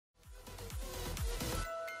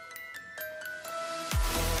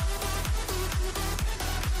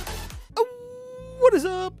What is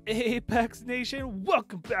up, Apex Nation?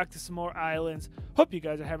 Welcome back to some more Islands. Hope you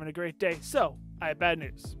guys are having a great day. So, I have bad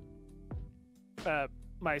news.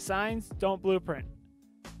 My signs don't blueprint,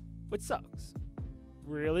 which sucks.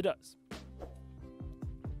 Really does.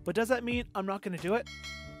 But does that mean I'm not going to do it?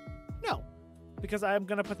 No, because I'm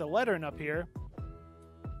going to put the lettering up here.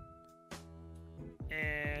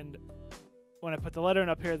 And when I put the lettering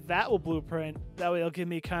up here, that will blueprint. That way it'll give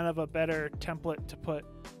me kind of a better template to put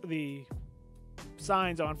the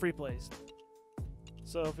signs on free plays.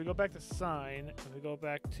 So if we go back to sign, if we go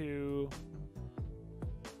back to,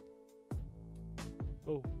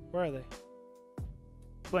 oh, where are they?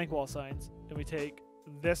 Blank wall signs, and we take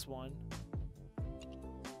this one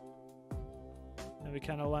and we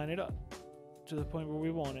kind of line it up to the point where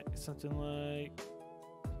we want it. Something like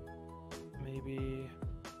maybe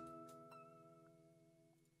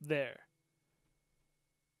there.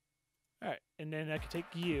 All right, and then I can take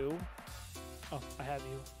you. Oh, I have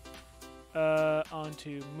you.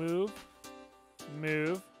 Onto move.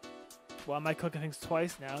 Move. Why am I clicking things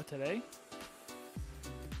twice now today?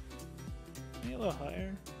 Maybe a little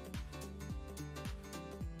higher.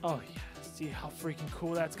 Oh yeah, see how freaking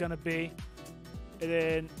cool that's gonna be. And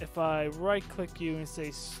then if I right click you and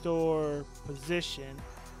say store position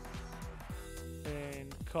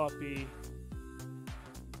and copy,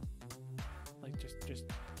 like just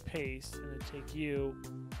paste, and then take you,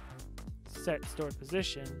 set stored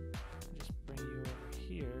position, and just bring you over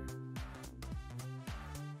here.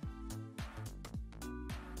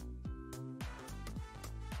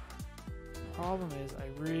 Problem is, I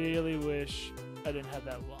really wish I didn't have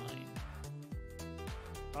that line.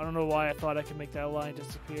 I don't know why I thought I could make that line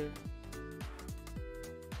disappear.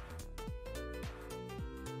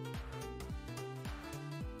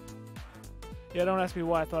 Yeah, don't ask me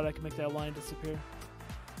why I thought I could make that line disappear.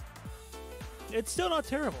 It's still not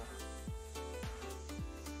terrible.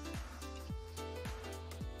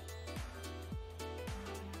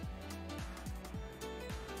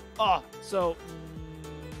 Oh, so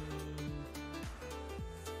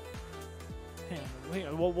hang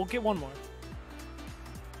on, we'll get one more.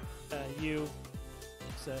 You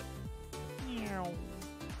set, and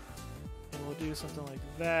we'll do something like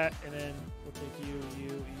that, and then we'll take you, and then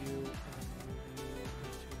move you into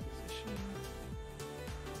position,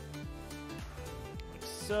 like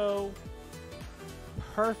so.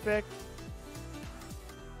 Perfect.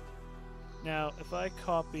 Now, if I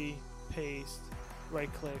copy, paste,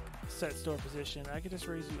 right click, set store position, I can just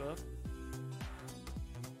raise you up.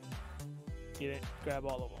 Get it, grab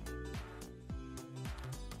all of them.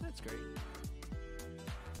 That's great.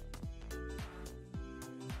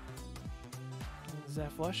 Is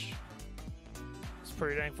that flush? It's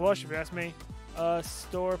pretty dang flush if you ask me.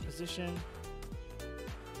 Store position,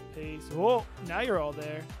 paste. Whoa, now you're all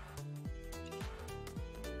there.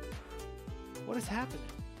 What is happening?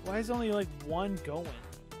 Why is only like one going?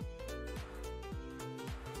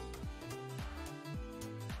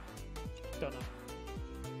 Don't know.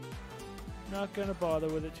 Not gonna bother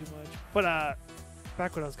with it too much. But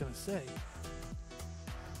back what I was gonna say.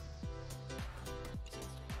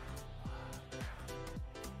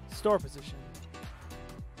 Store position.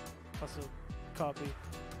 Also copy.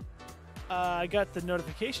 I got the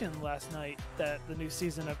notification last night that the new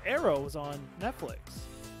season of Arrow was on Netflix.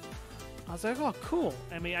 I was like, oh, cool.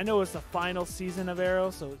 I mean, I know it's the final season of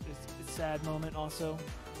Arrow, so it's a sad moment also.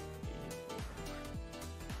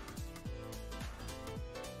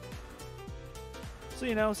 So,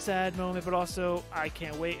 you know, sad moment, but also I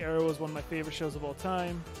can't wait. Arrow is one of my favorite shows of all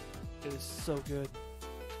time. It is so good.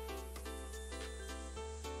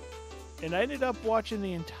 And I ended up watching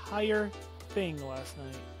the entire thing last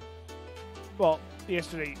night. Well,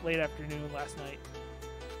 yesterday, late afternoon, last night.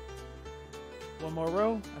 One more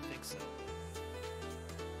row? I think so.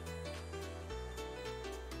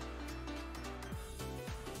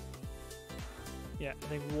 Yeah, I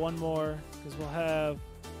think one more, because we'll have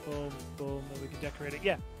boom, boom, and we can decorate it.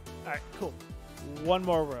 Yeah. All right, cool. One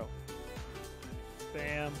more row.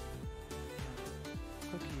 Bam.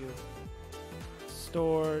 Click you.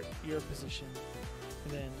 Store your position,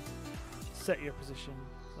 and then set your position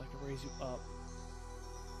so I can raise you up.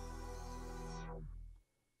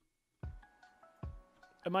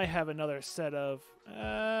 I might have another set of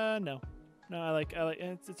no, I like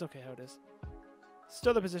it's okay how it is.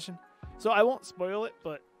 Still the position, so I won't spoil it,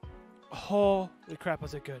 but holy crap,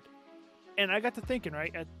 was it good. And I got to thinking,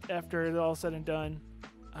 right, after it all said and done,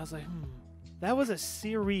 I was like, that was a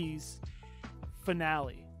series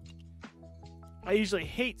finale. I usually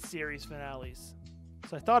hate series finales,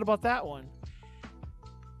 so I thought about that one,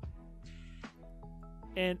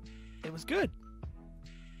 and it was good.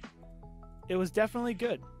 it was definitely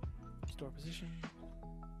good. Store position.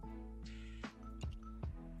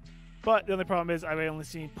 But the only problem is I've only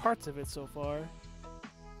seen parts of it so far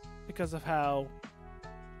because of how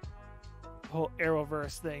the whole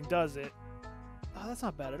Arrowverse thing does it. Oh, that's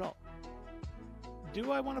not bad at all.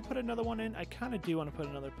 Do I want to put another one in? I kind of do want to put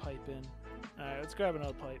another pipe in. Alright, let's grab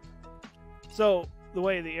another pipe. So, the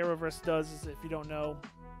way the Arrowverse does is, if you don't know,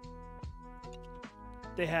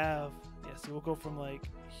 they have... Yeah, so we'll go from, like,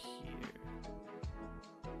 here.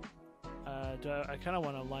 I kind of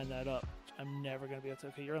want to line that up. I'm never going to be able to...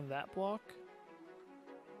 Okay, you're on that block.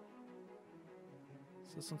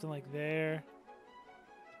 So something like there.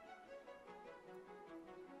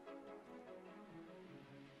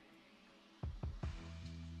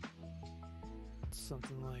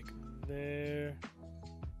 Something like there.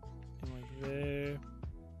 And like there.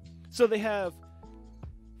 So they have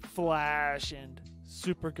Flash and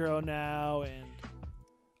Supergirl now and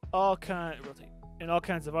all kinds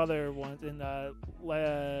of other ones. And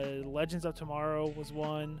Legends of Tomorrow was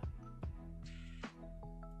one.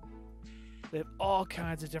 They have all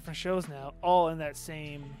kinds of different shows now, all in that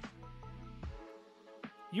same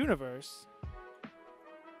universe.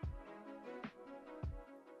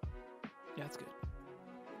 Yeah, that's good.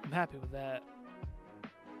 I'm happy with that.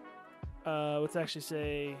 Let's actually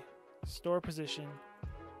say store position,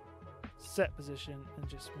 set position, and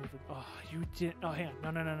just move it. Oh, you didn't. Oh, hang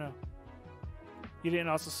on. No. You didn't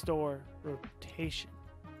also store rotation.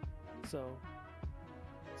 So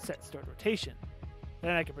set start rotation.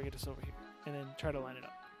 Then I can bring it just over here and then try to line it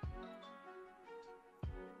up.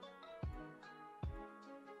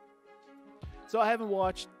 So I haven't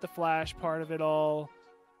watched the Flash part of it all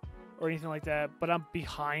or anything like that, but I'm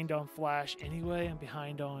behind on Flash anyway. I'm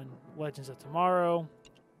behind on Legends of Tomorrow.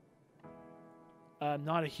 I'm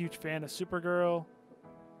not a huge fan of Supergirl,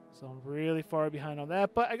 so I'm really far behind on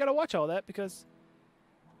that. But I gotta watch all that because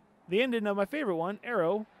the ending of my favorite one,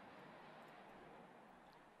 Arrow,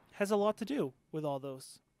 has a lot to do with all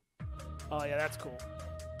those. Oh yeah, that's cool.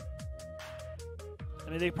 I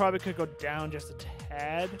mean, they probably could go down just a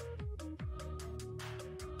tad.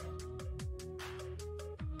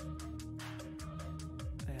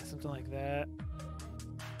 Yeah, something like that.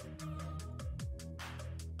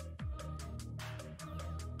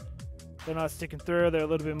 They're not sticking through. They're a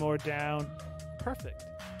little bit more down. Perfect.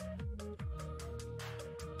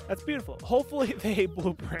 That's beautiful. Hopefully they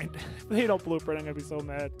blueprint. If they don't blueprint, I'm going to be so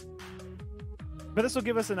mad. But this will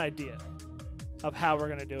give us an idea of how we're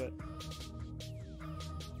going to do it.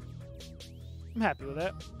 I'm happy with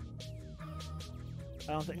that.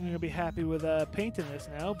 I don't think I'm going to be happy with painting this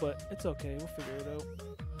now, but it's okay. We'll figure it out.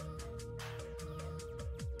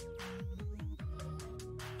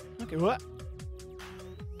 Okay, what?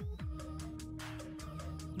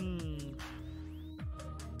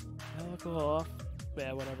 That look a little off.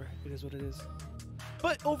 Yeah, whatever. It is what it is.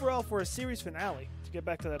 But overall, for a series finale, to get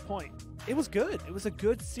back to that point, it was good. It was a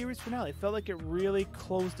good series finale. It felt like it really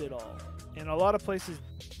closed it all. And a lot of places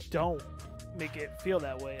don't make it feel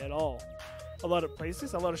that way at all. A lot of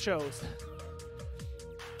places, a lot of shows.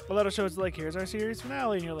 A lot of shows like, here's our series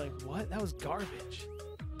finale. And you're like, what? That was garbage.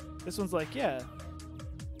 This one's like, yeah,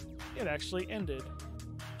 it actually ended.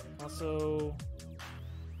 Also...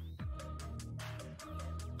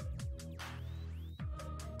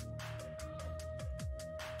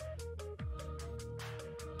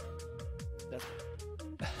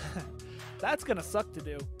 That's gonna suck to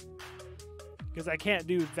do because I can't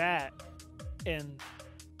do that in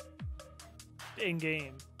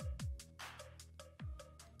game.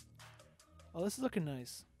 Oh, this is looking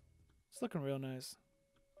nice. It's looking real nice.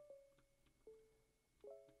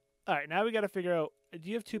 All right, now we got to figure out. Do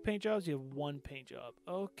you have 2 paint jobs? You have 1 paint job.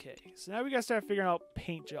 Okay, so now we got to start figuring out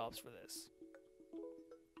paint jobs for this.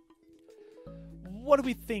 What are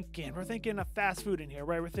we thinking? We're thinking of fast food in here,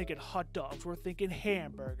 right? We're thinking hot dogs. We're thinking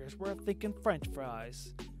hamburgers. We're thinking French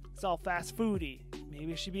fries. It's all fast foody.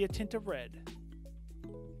 Maybe it should be a tint of red.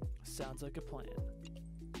 Sounds like a plan.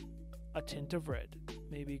 A tint of red.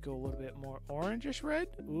 Maybe go a little bit more orangish red.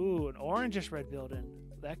 Ooh, an orangish red building.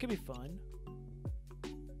 That could be fun.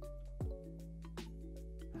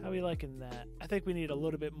 How are we liking that? I think we need a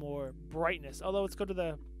little bit more brightness. Although, let's go to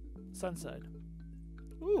the sun side.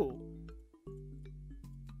 Ooh.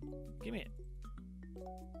 Give me it.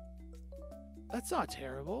 That's not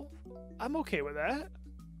terrible. I'm okay with that.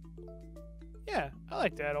 Yeah, I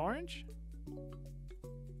like that orange.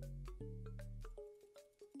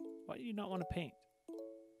 Why do you not want to paint?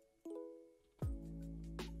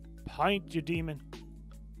 Paint, you demon.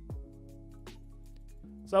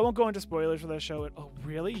 So I won't go into spoilers for that show. Oh,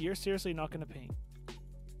 really? You're seriously not going to paint?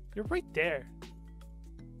 You're right there.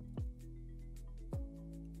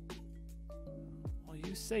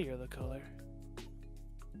 You say you're the color,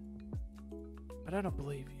 but I don't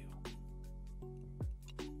believe you.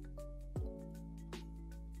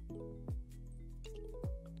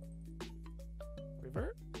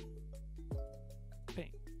 Revert?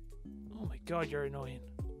 Paint. Oh my god, you're annoying.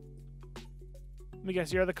 Let me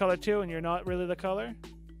guess, you're the color too, and you're not really the color?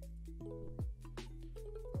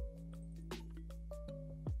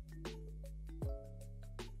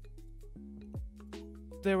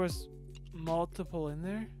 There was multiple in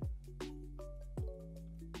there?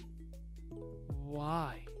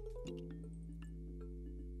 Why?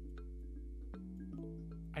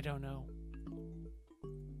 I don't know.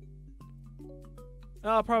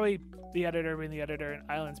 Oh, probably the editor being the editor and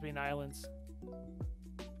Islands being Islands.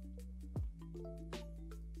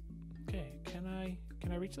 Okay, can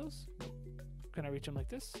I reach those? Nope. Can I reach them like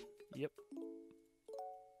this? Yep.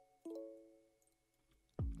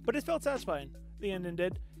 But it felt satisfying. The ending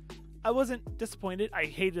did. I wasn't disappointed. I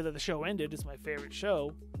hated that the show ended. It's my favorite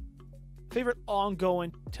show. Favorite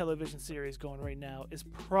ongoing television series going right now is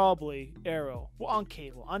probably Arrow. Well, on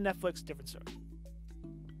cable. On Netflix, different story.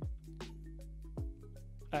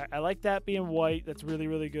 I like that being white. That's really,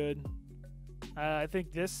 really good. I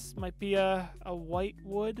think this might be a white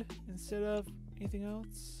wood instead of anything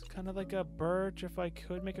else. Kind of like a birch, if I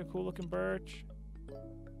could make a cool looking birch.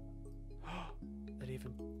 That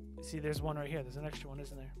even... See, there's one right here. There's an extra one,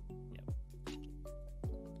 isn't there? Yep.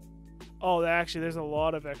 Oh, actually, there's a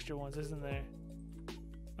lot of extra ones, isn't there?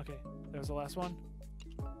 Okay, there's the last one.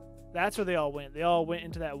 That's where they all went. They all went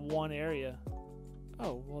into that one area.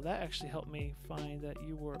 Oh, well, that actually helped me find that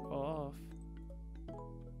you were off. It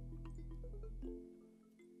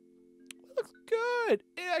looks good.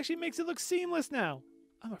 It actually makes it look seamless now.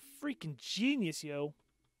 I'm a freaking genius, yo.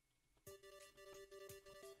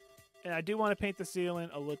 And I do want to paint the ceiling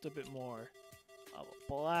a little bit more of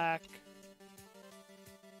a black.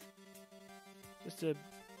 Just to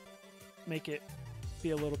make it be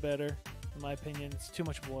a little better, in my opinion. It's too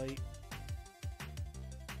much white.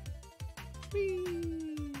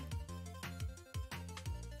 Whee!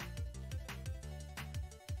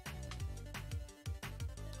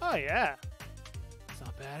 Oh yeah. It's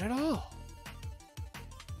not bad at all.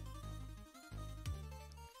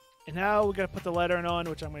 And now we gotta put the lettering on,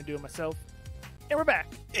 which I'm gonna do myself. And we're back.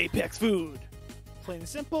 Apex food. Plain and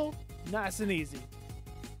simple, nice and easy.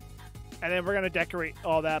 And then we're gonna decorate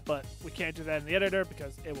all that, but we can't do that in the editor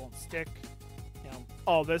because it won't stick. You know,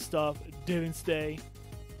 all this stuff didn't stay.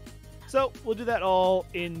 So we'll do that all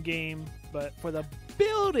in game, but for the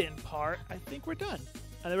build-in part, I think we're done.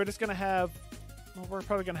 And then we're just gonna have, well, we're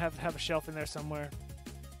probably gonna have a shelf in there somewhere.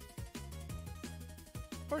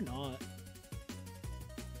 Or not.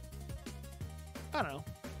 I don't know.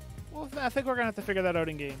 Well, I think we're gonna have to figure that out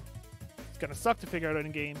in game. It's gonna suck to figure out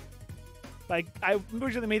in game. Like, I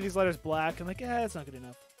originally made these letters black, and like, yeah, that's not good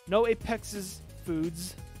enough. No Apex's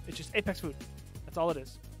foods. It's just Apex food. That's all it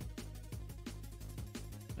is.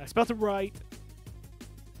 And I spelled it right.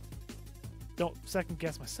 Don't second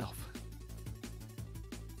guess myself.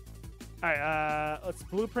 Alright, let's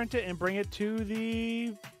blueprint it and bring it to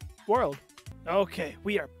the world. Okay,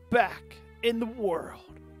 we are back in the world.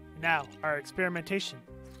 Now, our experimentation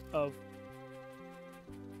of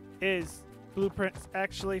is blueprints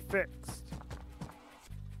actually fixed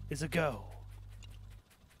is a go.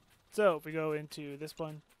 So, if we go into this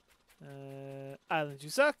one, Islands,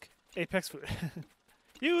 you suck, Apex food.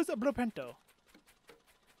 Use a blueprinto.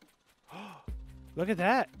 Look at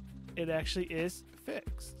that. It actually is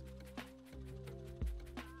fixed.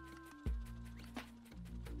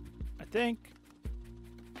 I think.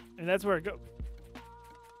 And that's where it goes.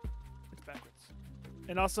 It's backwards.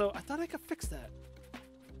 And also, I thought I could fix that.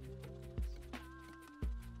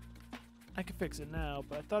 I can fix it now,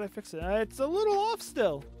 but I thought I fixed it. It's a little off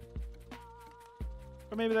still.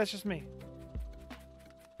 Or maybe that's just me.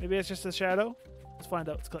 Maybe it's just a shadow. Let's find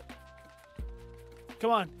out. Let's click.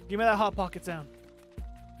 Come on. Give me that Hot Pocket sound.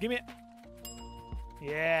 Give me it.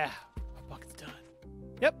 Yeah. Hot Pocket's done.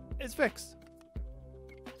 Yep. It's fixed.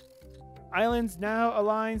 Islands now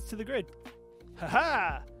aligns to the grid.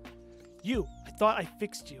 Haha! You. I thought I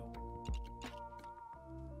fixed you.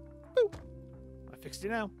 Boop. I fixed you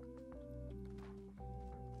now.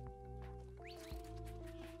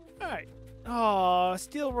 Alright. Oh,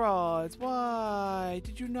 steel rods. Why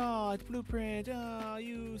did you not blueprint? Oh,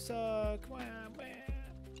 you suck. Wah, wah.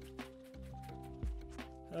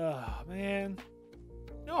 Oh, man.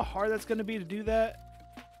 You know how hard that's going to be to do that?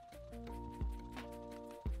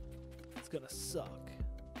 It's going to suck.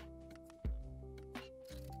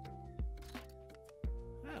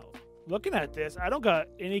 Wow. Looking at this, I don't got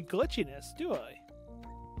any glitchiness, do I?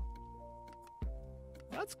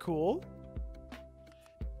 That's cool.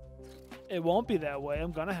 It won't be that way.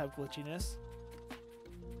 I'm gonna have glitchiness.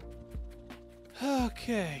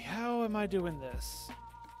 Okay, how am I doing this?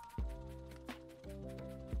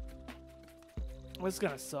 Oh, it's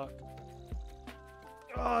gonna suck.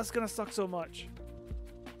 Oh, it's gonna suck so much.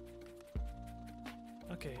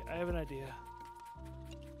 Okay, I have an idea.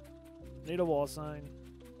 I need a wall sign.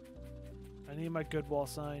 I need my good wall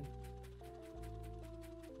sign.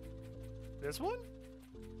 This one?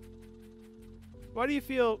 Why do you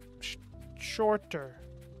feel shorter?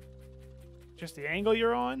 Just the angle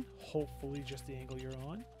you're on? Hopefully just the angle you're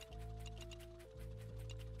on.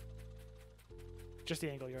 Just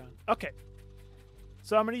the angle you're on. Okay.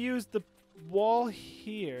 So I'm going to use the wall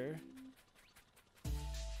here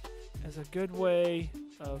as a good way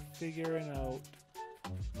of figuring out...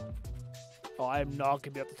 Oh, I am not going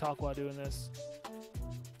to be able to talk while doing this.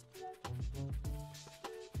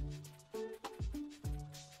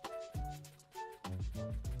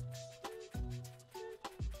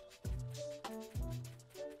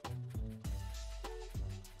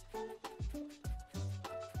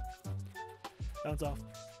 Sounds off.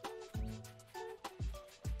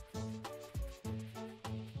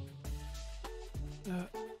 I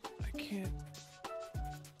can't.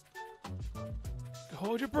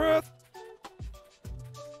 Hold your breath.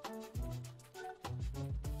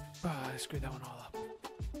 I screwed that one all up.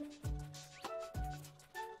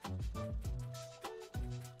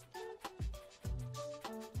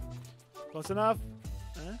 Close enough?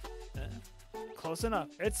 Close enough.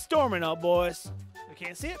 It's storming out, boys. We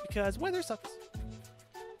can't see it because weather sucks.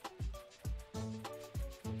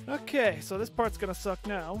 Okay, so this part's gonna suck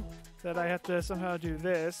now. That I have to somehow do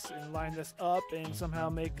this and line this up and somehow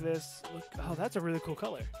make this look... Oh, that's a really cool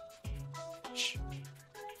color. Shh.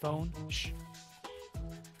 Phone. Shh.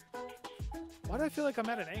 Why do I feel like I'm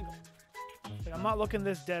at an angle? Like I'm not looking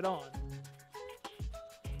this dead on.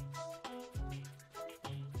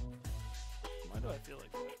 Why do I feel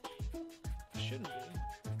like that? I shouldn't be.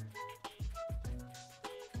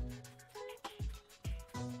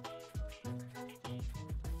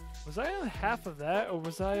 Was I on half of that, or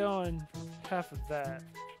was I on half of that?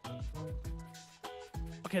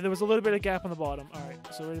 Okay, there was a little bit of gap on the bottom. Alright,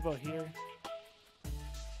 so right about here.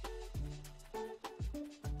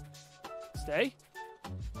 Stay.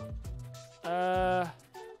 I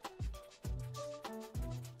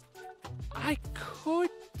could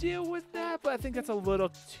deal with that, but I think that's a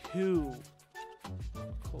little too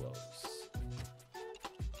close.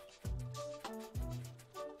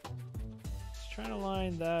 Trying to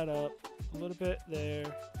line that up a little bit there.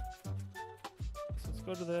 So let's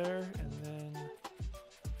go to there and then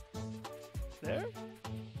there.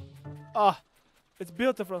 Ah, it's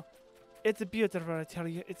beautiful. It's beautiful, I tell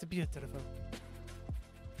you. It's beautiful.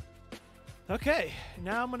 Okay,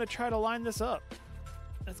 now I'm going to try to line this up.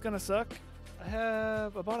 That's going to suck. I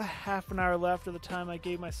have about a half an hour left of the time I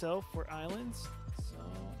gave myself for Ylands. So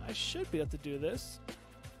I should be able to do this.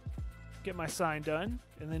 Get my sign done,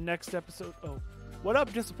 and then next episode... Oh, what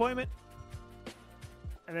up, disappointment?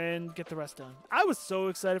 And then get the rest done. I was so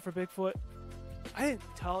excited for Bigfoot. I didn't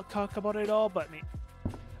talk about it at all, but me.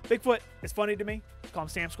 Bigfoot is funny to me. Call him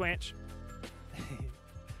Sam Squanch.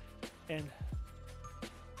 And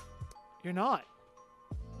you're not.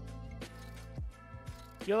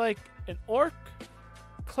 You're like an orc,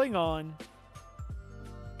 Klingon,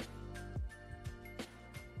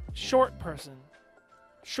 short person.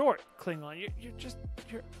 Short Klingon.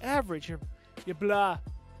 You're average. You're blah.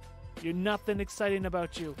 You're nothing exciting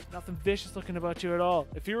about you. Nothing vicious looking about you at all.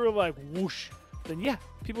 If you were like whoosh, then yeah,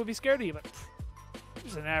 people would be scared of you. But you're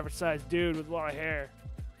just an average sized dude with a lot of hair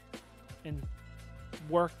and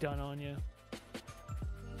work done on you.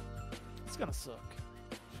 It's gonna suck.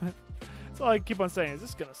 That's all I keep on saying is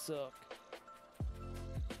this is gonna suck.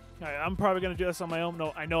 Alright, I'm probably gonna do this on my own.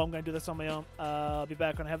 No, I know I'm gonna do this on my own. I'll be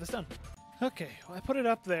back when I have this done. Okay, well, I put it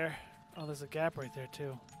up there. Oh, there's a gap right there,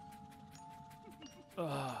 too.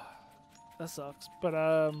 Ugh, that sucks. But,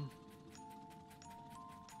 I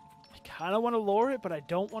kind of want to lower it, but I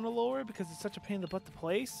don't want to lower it because it's such a pain in the butt to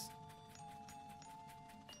place.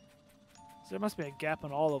 So there must be a gap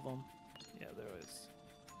in all of them. Yeah, there is.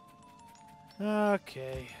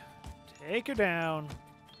 Okay. Take her down.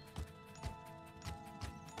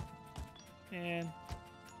 And...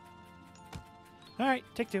 Alright,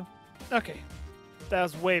 take two. Okay, that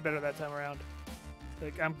was way better that time around.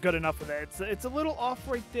 Like, I'm good enough with that. It's a little off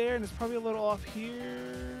right there, and it's probably a little off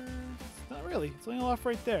here. Not really. It's only a little off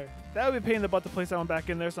right there. That would be a pain in the butt to place that one back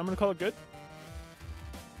in there, so I'm going to call it good.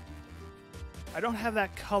 I don't have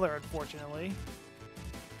that color, unfortunately.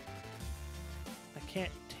 I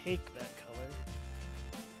can't take that color.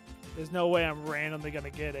 There's no way I'm randomly gonna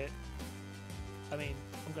get it. I mean,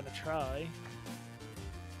 I'm gonna try.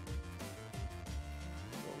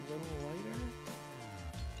 Go a little lighter.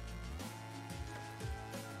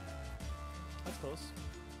 That's close.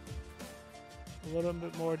 A little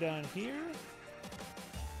bit more down here.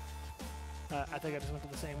 I think I just went to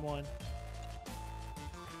the same one.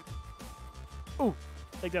 Ooh,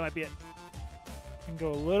 I think that might be it. And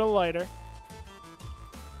go a little lighter.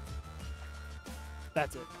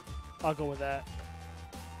 That's it. I'll go with that.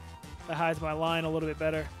 That hides my line a little bit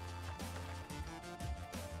better.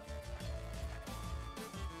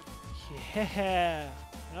 Yeah.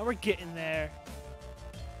 Now we're getting there.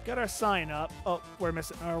 Got our sign up. Oh, we're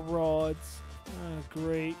missing our rods. Oh,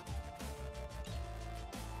 great.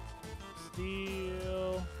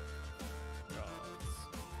 Steel rods.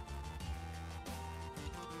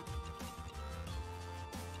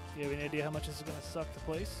 Do you have any idea how much this is going to suck to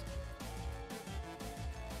place?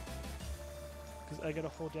 Because I got to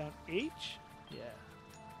hold down H? Yeah.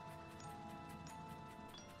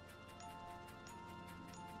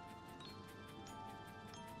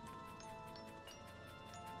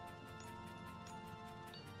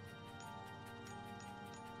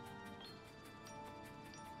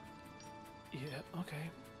 Yeah,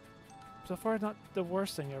 okay. So far, not the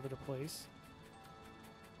worst thing ever to place.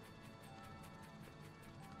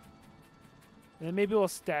 And then maybe we'll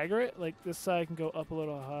stagger it. Like this side can go up a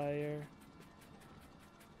little higher.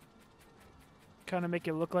 Kind of make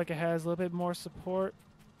it look like it has a little bit more support.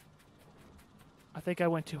 I think I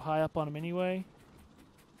went too high up on him anyway.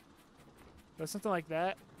 But something like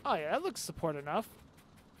that. Oh yeah, that looks support enough.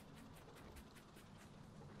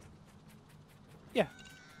 Yeah.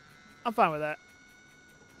 I'm fine with that.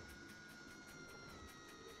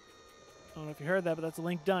 I don't know if you heard that, but that's a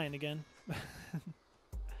Link dying again.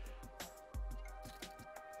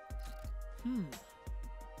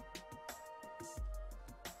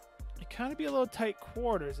 It kind of be a little tight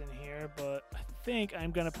quarters in here, but I think I'm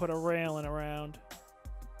going to put a railing around.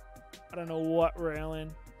 I don't know what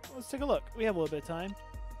railing. Let's take a look. We have a little bit of time.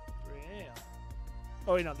 Rail.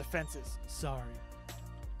 Oh, wait, no, the fences. Sorry.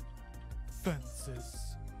 Fences.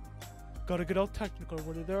 Gotta get all technical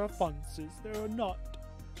when there are fences. There are not.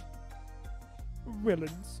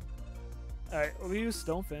 Railings. Alright, we'll use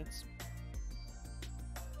stone fence.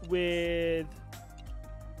 With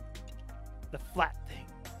the flat thing.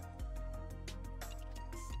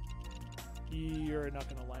 You're not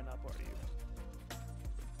gonna line up, are you?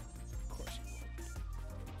 Of course you won't.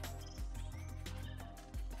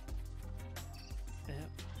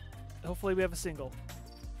 Yeah. Hopefully we have a single.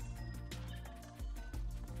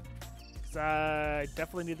 Because I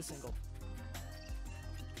definitely need a single.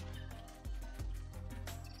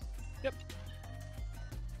 Yep.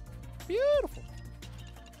 Beautiful.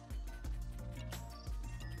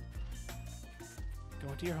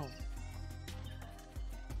 Go into your home.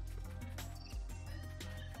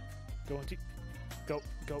 Go into go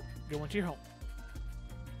into your home.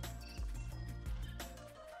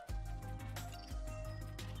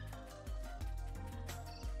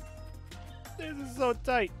 This is so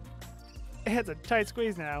tight. It's a tight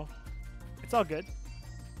squeeze now. It's all good.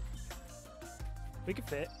 We can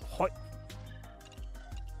fit. Hoi.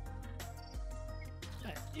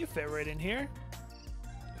 You fit right in here.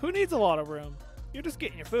 Who needs a lot of room? You're just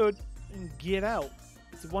getting your food and get out.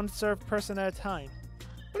 It's one served person at a time.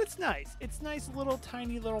 But it's nice. It's nice little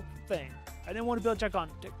tiny little thing. I didn't want to build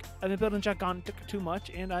gigantic. I've been building gigantic too much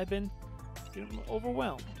and I've been getting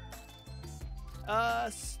overwhelmed.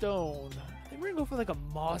 Stone. I think we're gonna go for like a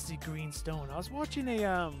mossy green stone. I was watching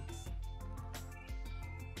a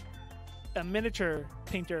miniature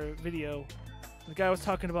painter video. The guy was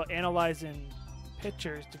talking about analyzing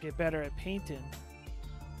pictures to get better at painting.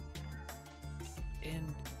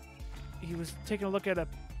 And he was taking a look at a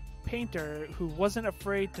painter who wasn't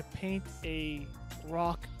afraid to paint a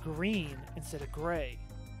rock green instead of gray.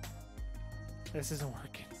 This isn't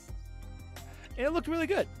working. And it looked really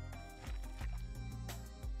good.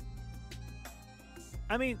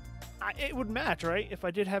 I mean, it would match, right? If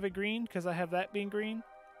I did have it green, because I have that being green.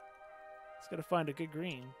 Just gotta find a good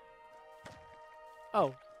green.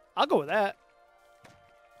 Oh, I'll go with that.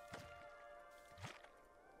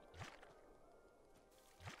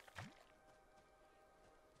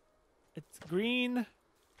 It's green,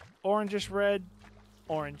 orangish red,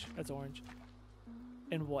 orange. That's orange.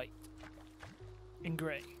 And white. And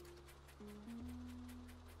gray.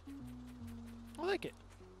 I like it.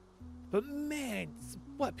 But man,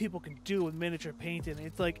 what people can do with miniature painting.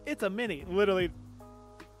 It's like, it's a mini. Literally.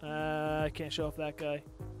 I can't show off that guy.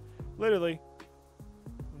 Literally.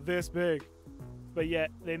 This big. But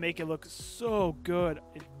yet, they make it look so good.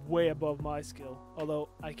 It's way above my skill. Although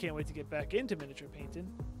I can't wait to get back into miniature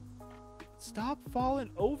painting. Stop falling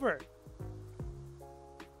over.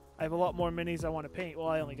 I have a lot more minis I want to paint. Well,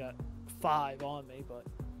 I only got 5 on me, but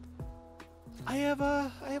I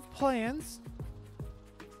have plans.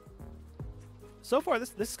 So far,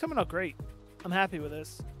 this is coming out great. I'm happy with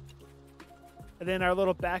this. And then our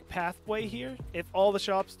little back pathway here, if all the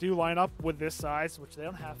shops do line up with this size, which they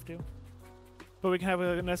don't have to, but we can have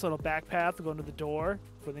a nice little back path going to the door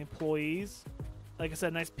for the employees. Like I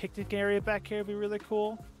said, a nice picnic area back here would be really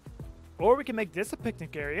cool. Or we can make this a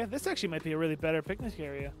picnic area. This actually might be a really better picnic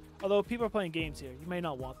area. Although people are playing games here, you may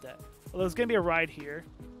not want that. Although there's going to be a ride here.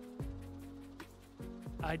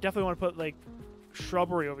 I definitely want to put like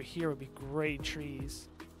shrubbery over here. Would be great. Trees.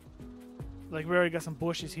 Like we already got some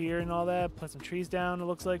bushes here and all that. Put some trees down. It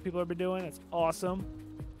looks like people have been doing. It's awesome.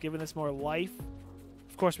 Giving this more life.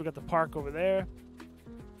 Of course, we got the park over there.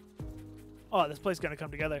 Oh, this place is going to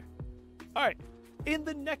come together. All right. In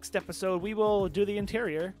the next episode, we will do the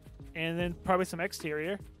interior and then probably some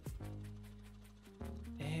exterior.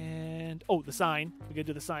 And, oh, the sign. We could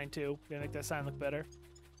do the sign too. We're going to make that sign look better.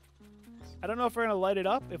 I don't know if we're going to light it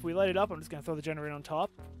up. If we light it up, I'm just going to throw the generator on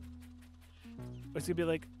top. It's going to be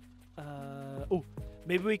like, oh,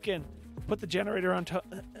 maybe we can put the generator on top.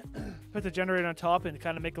 Put the generator on top and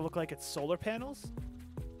kind of make it look like it's solar panels.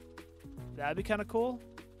 That'd be kind of cool.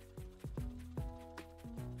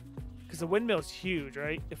 Because the windmill is huge,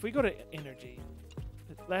 right? If we go to energy,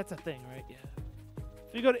 that's a thing, right? Yeah.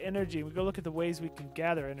 If we go to energy, we go look at the ways we can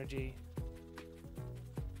gather energy.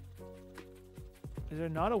 Is there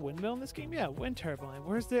not a windmill in this game? Yeah, wind turbine.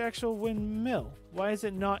 Where's the actual windmill? Why is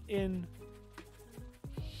it not in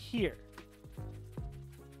here?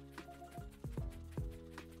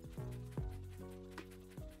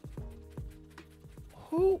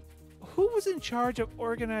 Who was in charge of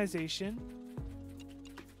organization?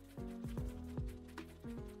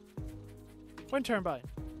 Wind turbine.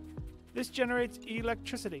 This generates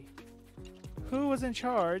electricity. Who was in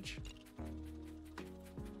charge?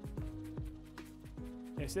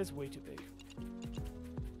 Yes, that's way too big.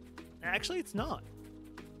 Actually, it's not.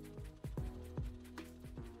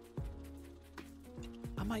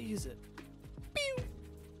 I might use it. Pew!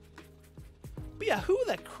 But yeah, who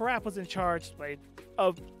the crap was in charge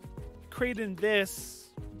of creating this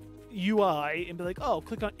UI and be like, oh,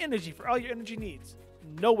 click on energy for all your energy needs.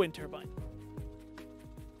 No wind turbine.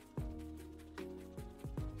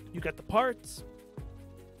 You got the parts.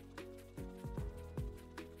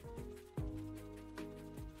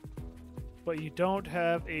 But you don't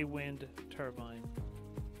have a wind turbine.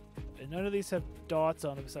 And none of these have dots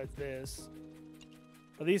on them besides this.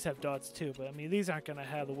 Well, these have dots too, but I mean, these aren't going to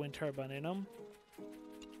have the wind turbine in them.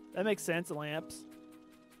 That makes sense. Lamps,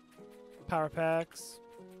 power packs,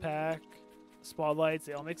 spotlights,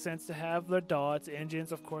 they all make sense to have their dots.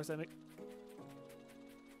 Engines, of course,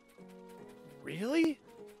 Really?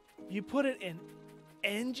 You put it in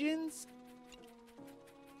engines?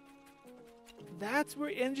 That's where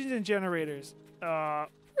engines and generators.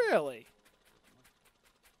 Really?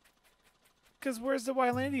 Because where's the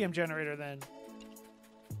Ylandium generator then?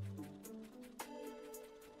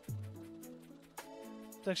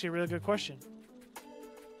 It's actually a really good question.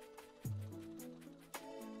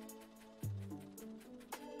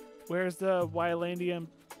 Where's the Ylandium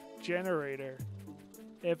generator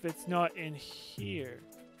if it's not in here?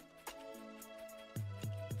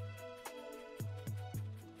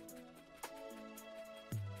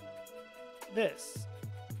 This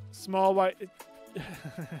small white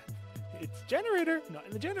it's generator, not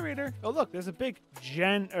in the generator. Oh look, there's a big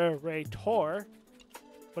generator,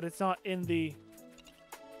 but it's not in the.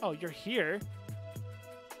 Oh, you're here,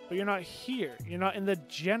 but you're not here. You're not in the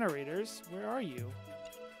generators. Where are you?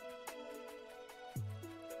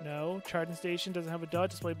 No, charging station doesn't have a dot.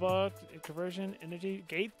 Display box, conversion, energy,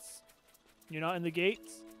 gates. You're not in the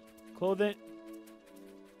gates. Clothing.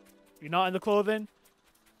 You're not in the clothing.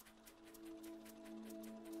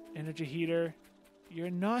 Energy heater. You're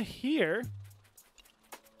not here.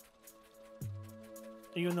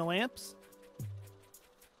 Are you in the lamps?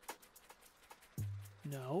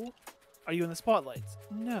 No. Are you in the spotlights?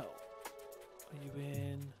 No. Are you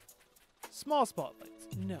in small spotlights?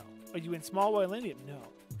 No. Are you in small Ylandium? No.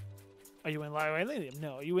 Are you in Ylandium?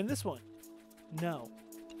 No. Are you in this one? No.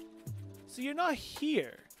 So you're not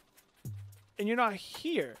here. And you're not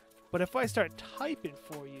here. But if I start typing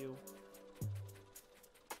for you,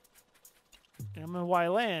 and I'm in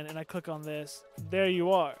Yland and I click on this, there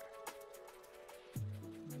you are.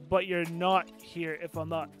 But you're not here if I'm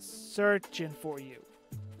not searching for you.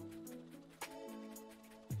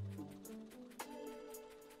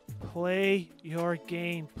 Play your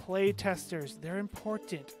game. Play testers. They're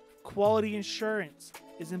important. Quality insurance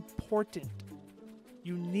is important.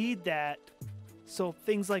 You need that so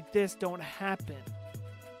things like this don't happen.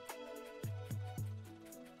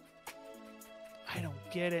 I don't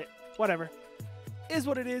get it. Whatever. Is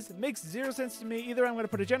what it is. It makes zero sense to me. Either I'm going to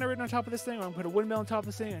put a generator on top of this thing or I'm going to put a windmill on top of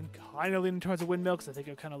this thing, and kind of leaning towards a windmill because I think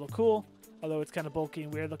it would kind of look cool. Although it's kind of bulky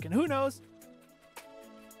and weird looking. Who knows?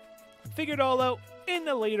 Figure it all out in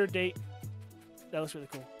a later date. That looks really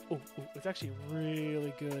cool. Oh, it's actually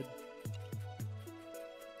really good.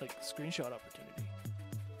 Like screenshot opportunity.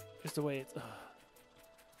 Just the way it's.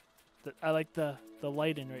 I like the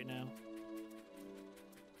lighting right now.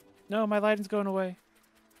 No, my lighting's going away.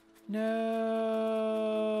 No.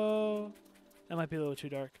 That might be a little too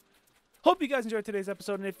dark. Hope you guys enjoyed today's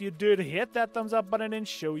episode, and if you did, hit that thumbs up button and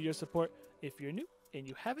show your support. If you're new and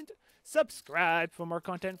you haven't, subscribe for more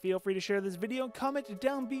content. Feel free to share this video and comment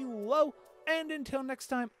down below. And until next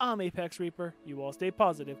time, I'm ApexReaper. You all stay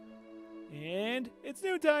positive. And it's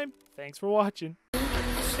noon time. Thanks for watching.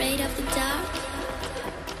 Afraid of the dark?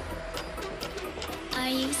 Are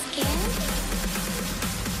you scared?